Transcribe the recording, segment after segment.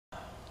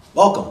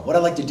Welcome. What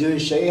I'd like to do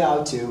is show you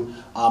how to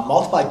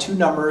multiply two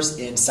numbers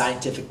in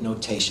scientific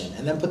notation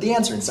and then put the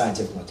answer in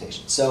scientific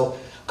notation. So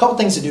a couple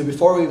things to do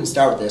before we even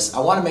start with this.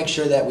 I want to make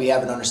sure that we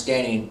have an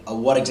understanding of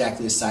what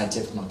exactly is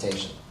scientific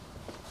notation.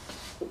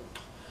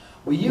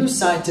 We use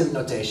scientific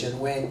notation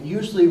when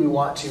usually we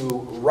want to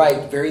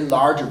write very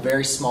large or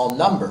very small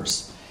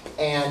numbers.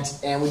 And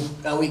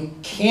we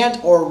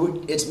can't, or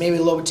it's maybe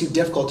a little bit too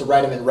difficult to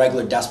write them in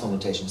regular decimal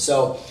notation.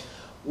 So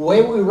the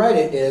way we write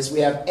it is we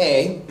have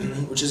A,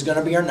 which is going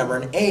to be our number,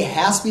 and A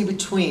has to be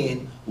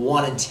between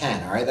 1 and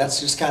 10. All right,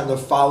 that's just kind of the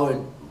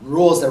following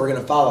rules that we're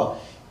going to follow.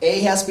 A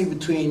has to be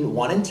between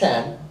 1 and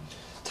 10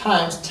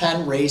 times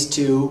 10 raised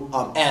to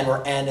n,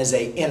 where n is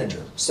a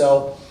integer.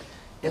 So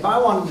if I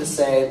wanted to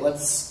say,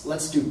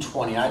 let's do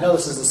 20. I know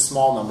this is a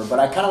small number, but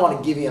I kind of want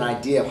to give you an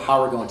idea of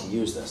how we're going to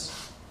use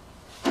this.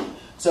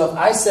 So if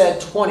I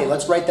said 20,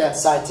 let's write that in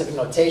scientific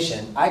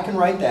notation. I can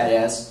write that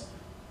as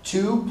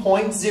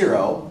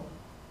 2.0.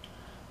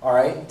 All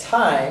right,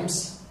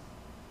 times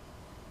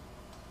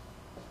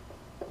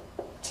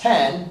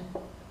 10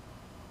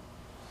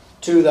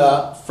 to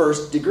the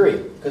first degree.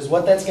 Because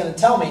what that's going to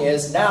tell me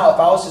is now, if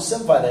I was to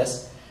simplify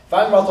this, if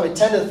I multiply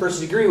 10 to the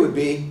first degree, would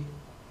be,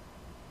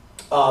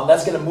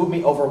 that's going to move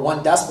me over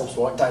one decimal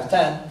point times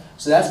 10.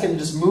 So that's going to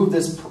just move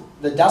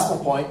the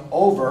decimal point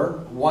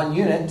over 1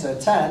 unit to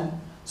 10.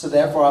 So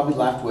therefore, I'll be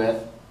left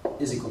with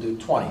is equal to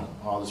 20.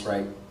 I'll just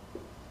write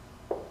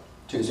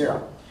 20.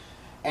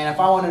 And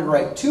if I wanted to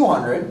write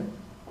 200,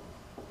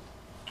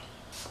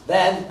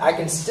 then I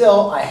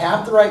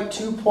have to write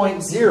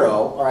 2.0,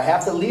 or I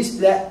have to at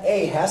least, that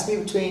A has to be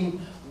between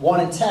 1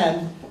 and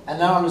 10, and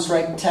now I'll just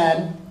write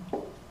 10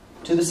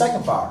 to the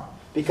second power.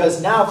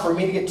 Because now for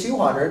me to get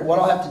 200, what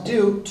I'll have to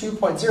do,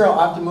 2.0, I'll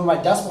have to move my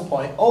decimal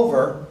point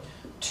over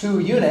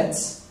 2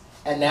 units,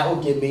 and that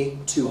will give me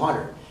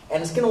 200.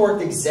 And it's going to work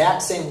the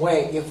exact same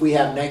way if we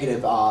have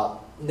negative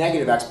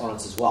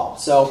exponents as well.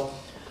 So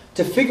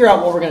to figure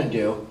out what we're going to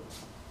do,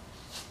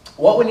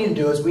 what we need to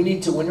do is we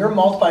need to, when you're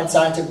multiplying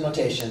scientific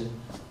notation,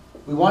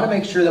 we want to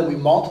make sure that we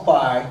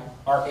multiply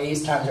our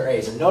A's times our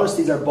A's. And notice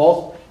these are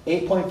both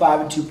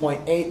 8.5 and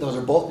 2.8. Those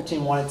are both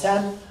between 1 and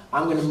 10.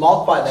 I'm going to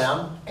multiply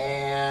them,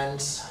 and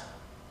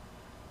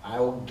I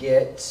will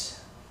get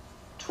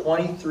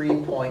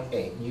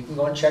 23.8. You can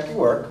go and check your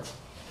work.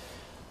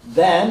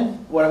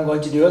 Then what I'm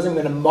going to do is I'm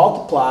going to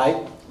multiply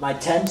my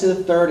 10 to the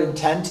third and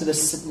 10 to the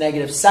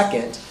negative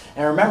second.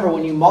 And remember,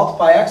 when you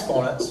multiply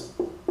exponents,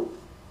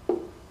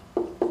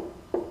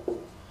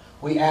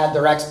 we add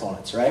their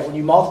exponents, right? When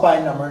you multiply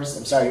numbers,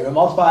 you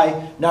multiply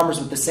numbers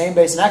with the same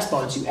base and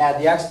exponents, you add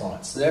the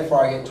exponents. So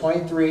therefore, I get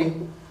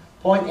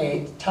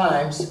 23.8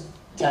 times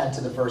 10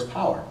 to the first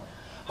power.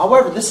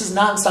 However, this is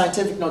not in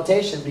scientific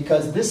notation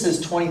because this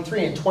is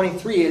 23, and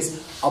 23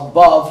 is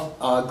above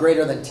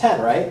greater than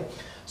 10, right?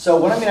 So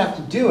what I'm going to have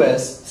to do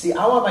is, see,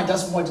 I want my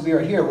decimal point to be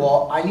right here.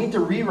 Well, I need to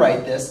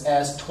rewrite this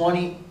as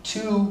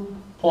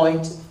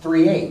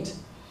 22.38.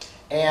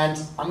 And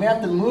I'm going to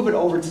have to move it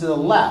over to the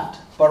left.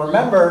 But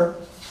remember,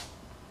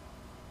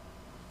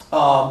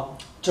 to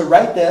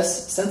write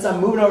this, since I'm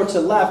moving over to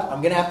the left,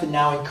 I'm going to have to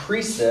now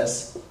increase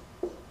this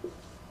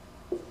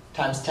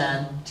times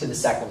 10 to the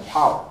second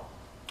power. All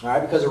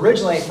right, because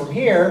originally from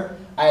here,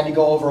 I had to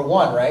go over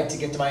 1, right, to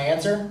get to my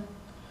answer.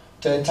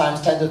 To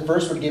times 10 to the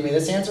first would give me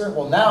this answer.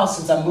 Well, now,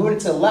 since I'm moving it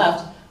to the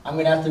left, I'm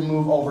going to have to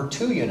move over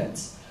 2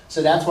 units.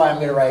 So that's why I'm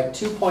going to write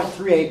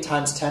 2.38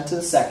 times 10 to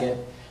the second.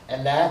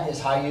 And that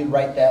is how you'd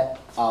write that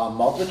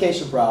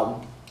multiplication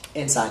problem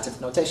in scientific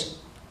notation.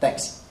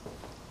 Thanks.